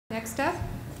Next up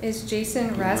is Jason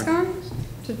Rasgon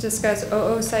to discuss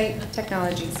Oosyte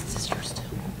Technologies. Is this yours too?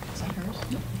 Is that hers?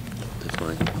 No. That's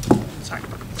fine. Sorry.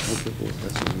 Okay, well,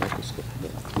 that's in the microscope.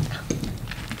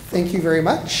 Thank you very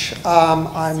much.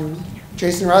 I'm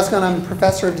Jason Rasgon. I'm a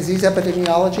professor of disease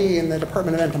epidemiology in the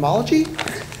Department of Entomology.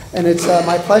 And it's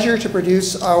my pleasure to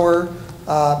produce our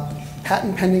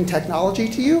patent pending technology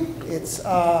to you. It's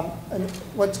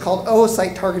what's called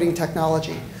oocyte targeting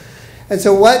technology. And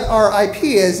so what our IP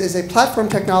is a platform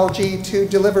technology to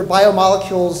deliver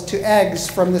biomolecules to eggs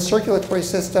from the circulatory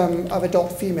system of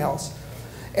adult females.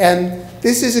 And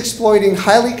this is exploiting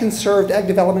highly conserved egg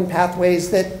development pathways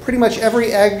that pretty much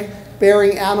every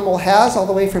egg-bearing animal has, all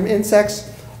the way from insects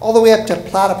all the way up to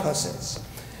platypuses.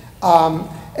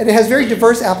 And it has very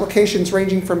diverse applications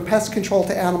ranging from pest control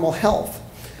to animal health.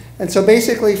 And so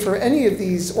basically for any of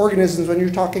these organisms, when you're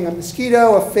talking a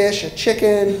mosquito, a fish, a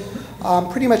chicken,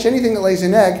 pretty much anything that lays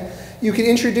an egg, you can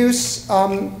introduce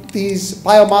these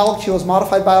biomolecules,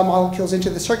 modified biomolecules,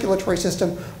 into the circulatory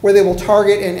system where they will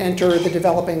target and enter the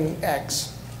developing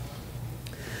eggs.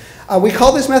 We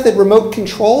call this method remote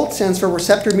control. It stands for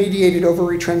receptor-mediated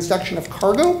ovary transduction of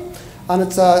cargo. And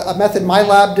it's a method my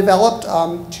lab developed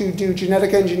to do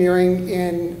genetic engineering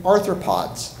in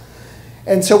arthropods.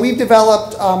 And so we've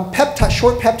developed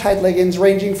short peptide ligands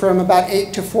ranging from about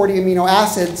 8 to 40 amino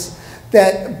acids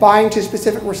that bind to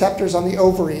specific receptors on the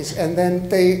ovaries. And then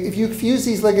if you fuse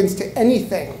these ligands to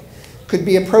anything, could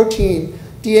be a protein,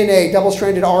 DNA,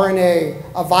 double-stranded RNA,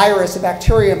 a virus, a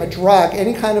bacterium, a drug,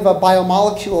 any kind of a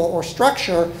biomolecule or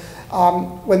structure,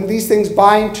 when these things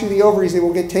bind to the ovaries, they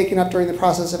will get taken up during the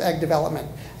process of egg development.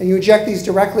 And you inject these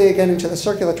directly again into the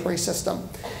circulatory system.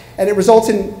 And it results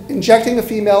in injecting a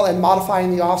female and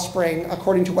modifying the offspring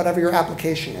according to whatever your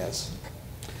application is.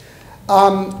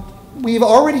 We've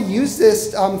already used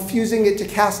this, fusing it to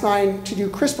Cas9 to do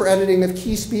CRISPR editing of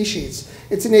key species.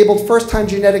 It's enabled first-time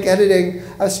genetic editing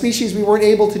of species we weren't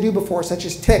able to do before, such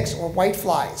as ticks or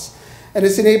whiteflies. And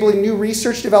it's enabling new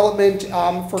research development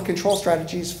for control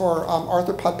strategies for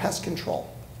arthropod pest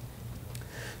control.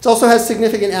 It also has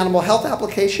significant animal health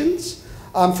applications.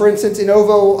 For instance, in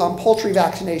ovo poultry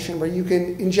vaccination, where you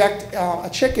can inject a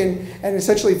chicken and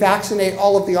essentially vaccinate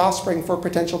all of the offspring for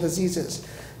potential diseases.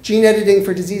 Gene editing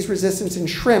for disease resistance in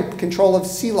shrimp, control of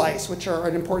sea lice, which are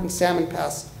an important salmon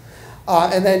pest.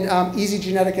 And then easy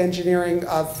genetic engineering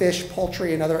of fish,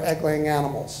 poultry, and other egg-laying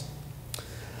animals.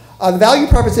 The value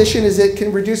proposition is it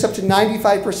can reduce up to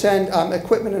 95%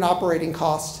 equipment and operating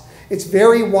costs. It's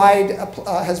very wide,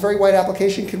 has very wide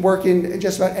application, can work in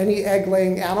just about any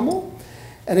egg-laying animal.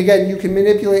 And again, you can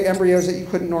manipulate embryos that you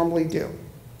couldn't normally do.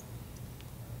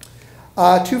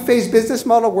 Two-phase business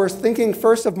model. We're thinking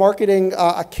first of marketing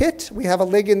a kit. We have a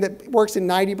ligand that works in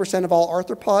 90% of all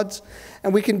arthropods.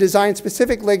 And we can design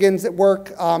specific ligands that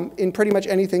work in pretty much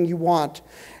anything you want.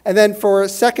 And then for a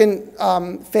second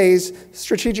phase,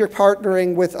 strategic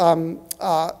partnering with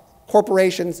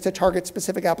corporations to target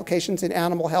specific applications in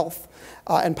animal health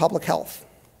and public health.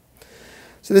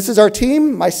 So this is our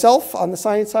team, myself on the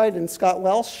science side and Scott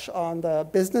Welsh on the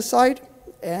business side.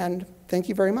 And thank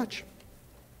you very much.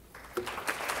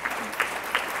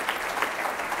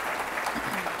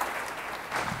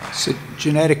 So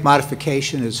genetic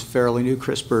modification is fairly new.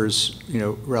 CRISPR's,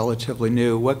 relatively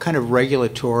new. What kind of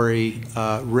regulatory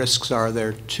risks are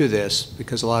there to this?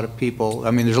 Because a lot of people,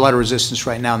 there's a lot of resistance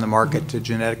right now in the market to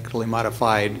genetically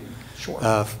modified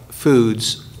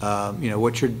foods.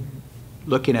 What you're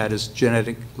looking at is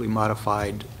genetically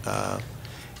modified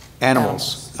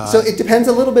animals. So it depends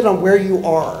a little bit on where you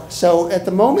are. So at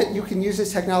the moment, you can use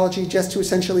this technology just to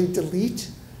essentially delete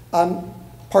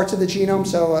parts of the genome,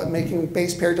 so making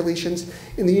base pair deletions.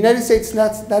 In the United States,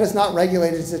 that is not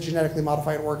regulated as a genetically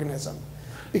modified organism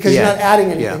because you're not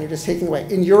adding anything, you're just taking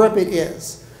away. In Europe, it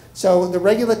is. So the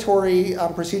regulatory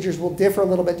procedures will differ a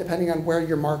little bit depending on where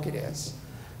your market is.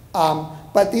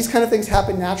 But these kind of things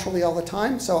happen naturally all the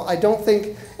time, so I don't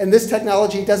think, and this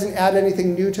technology doesn't add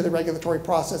anything new to the regulatory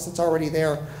process that's already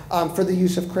there for the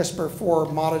use of CRISPR for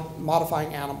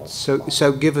modifying animals.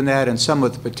 So given that and some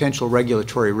of the potential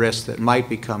regulatory risks that might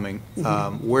be coming,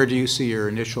 where do you see your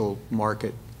initial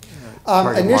market?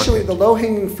 Initially, the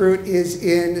low-hanging fruit is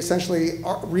in essentially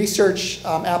research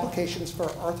applications for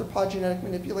arthropod genetic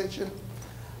manipulation.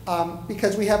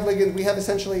 Because we have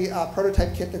essentially a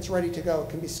prototype kit that's ready to go. It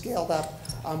can be scaled up.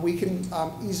 We can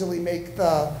easily make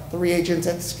the reagents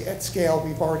at scale.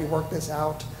 We've already worked this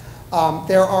out.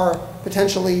 There are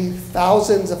potentially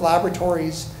thousands of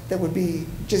laboratories that would be,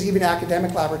 just even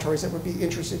academic laboratories that would be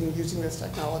interested in using this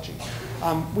technology.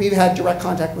 We've had direct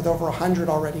contact with over 100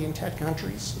 already in 10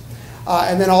 countries.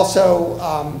 And then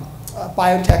also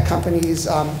biotech companies,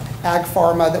 ag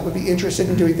pharma that would be interested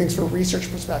in doing things from a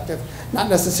research perspective, not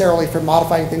necessarily for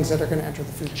modifying things that are going to enter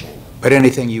the food chain. But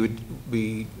anything you would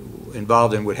be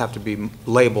involved in would have to be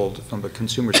labeled from a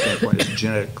consumer standpoint as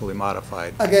genetically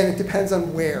modified. Again, it depends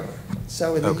on where.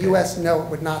 So in the Okay. US, no, it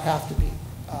would not have to be.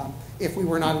 If we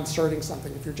were not inserting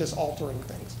something, if you're just altering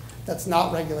things. That's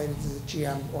not regulated as a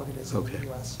GM organism in Okay.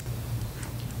 the US.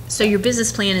 So your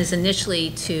business plan is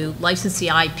initially to license the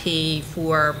IP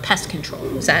for pest control.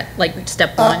 Is that like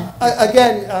step one?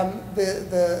 Again,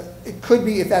 it could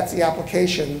be if that's the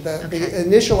application. The Okay.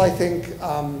 initial, I think,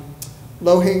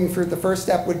 low-hanging fruit, the first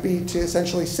step would be to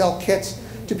essentially sell kits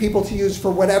to people to use for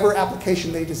whatever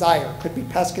application they desire. It could be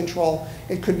pest control,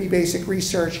 it could be basic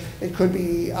research, it could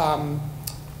be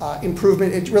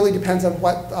improvement. It really depends on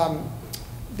what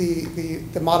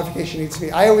the modification needs to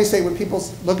be. I always say when people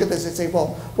look at this and say,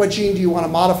 well, what gene do you want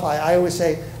to modify? I always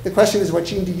say, the question is, what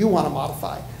gene do you want to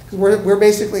modify? Because we're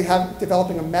basically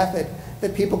developing a method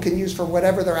that people can use for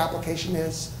whatever their application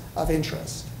is of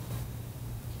interest.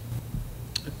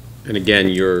 And again,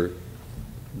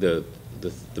 the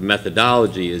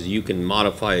methodology is you can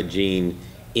modify a gene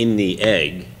in the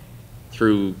egg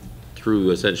through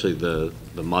essentially the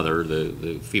mother,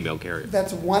 the female carrier.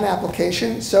 That's one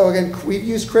application. So again, we've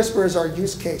used CRISPR as our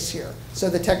use case here.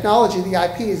 So the technology, the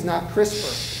IP, is not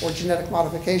CRISPR or genetic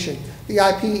modification. The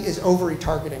IP is ovary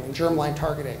targeting and germline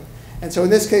targeting. And so in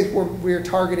this case, we're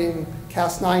targeting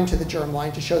Cas9 to the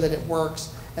germline to show that it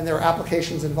works, and there are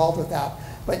applications involved with that.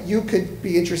 But you could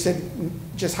be interested,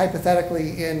 just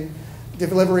hypothetically, in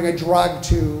delivering a drug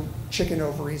to chicken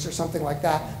ovaries or something like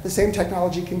that. The same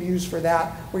technology can be used for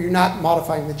that, where you're not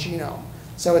modifying the genome.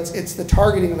 So it's the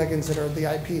targeting ligands that are the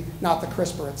IP, not the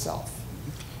CRISPR itself.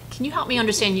 Can you help me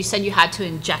understand, you said you had to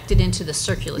inject it into the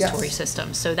circulatory Yes.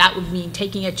 system. So that would mean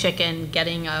taking a chicken,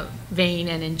 getting a vein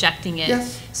and injecting it.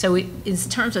 Yes. So in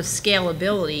terms of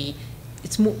scalability,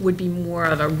 would be more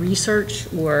of a research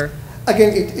or?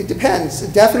 Again, it depends.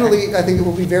 Definitely, I think it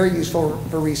will be very useful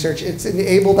for research. It's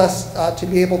enabled us to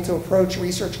be able to approach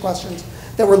research questions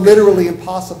that were literally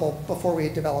impossible before we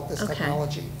had developed this Okay.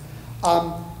 technology.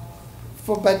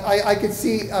 But I could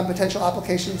see potential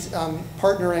applications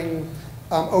partnering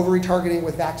ovary targeting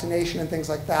with vaccination and things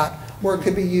like that, where it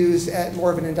could be used at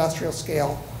more of an industrial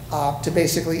scale to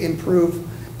basically improve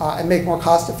and make more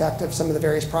cost-effective some of the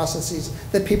various processes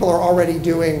that people are already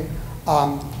doing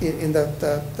in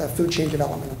the food chain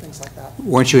development and things like that.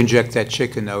 Once you inject that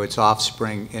chicken, though, its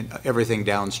offspring and everything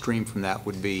downstream from that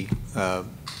would be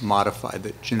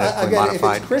modified, genetically Again,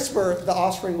 modified. if it's CRISPR, the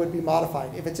offspring would be modified.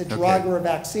 If it's a drug or a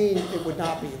vaccine, it would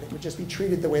not be. They would just be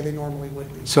treated the way they normally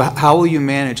would be. So how will you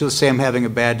manage, let's say I'm having a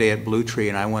bad day at Blue Tree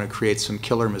and I want to create some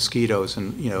killer mosquitoes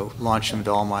and, launch them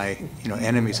to all my,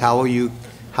 enemies. How will you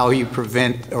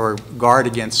prevent or guard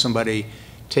against somebody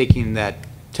taking that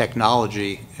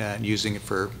technology and using it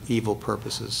for evil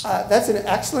purposes? That's an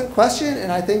excellent question,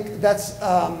 and I think that's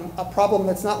a problem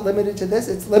that's not limited to this.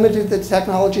 It's limited to the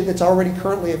technology that's already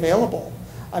currently available.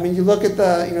 I mean, you look at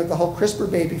the whole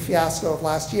CRISPR baby fiasco of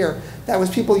last year. That was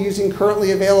people using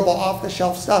currently available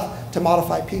off-the-shelf stuff to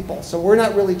modify people. So we're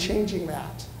not really changing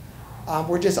that.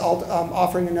 We're just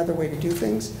offering another way to do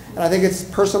things. And I think it's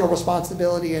personal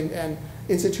responsibility and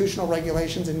institutional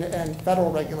regulations and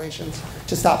federal regulations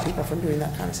to stop people from doing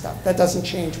that kind of stuff. That doesn't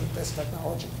change with this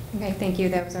technology. Okay, thank you.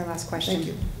 That was our last question. Thank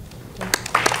you.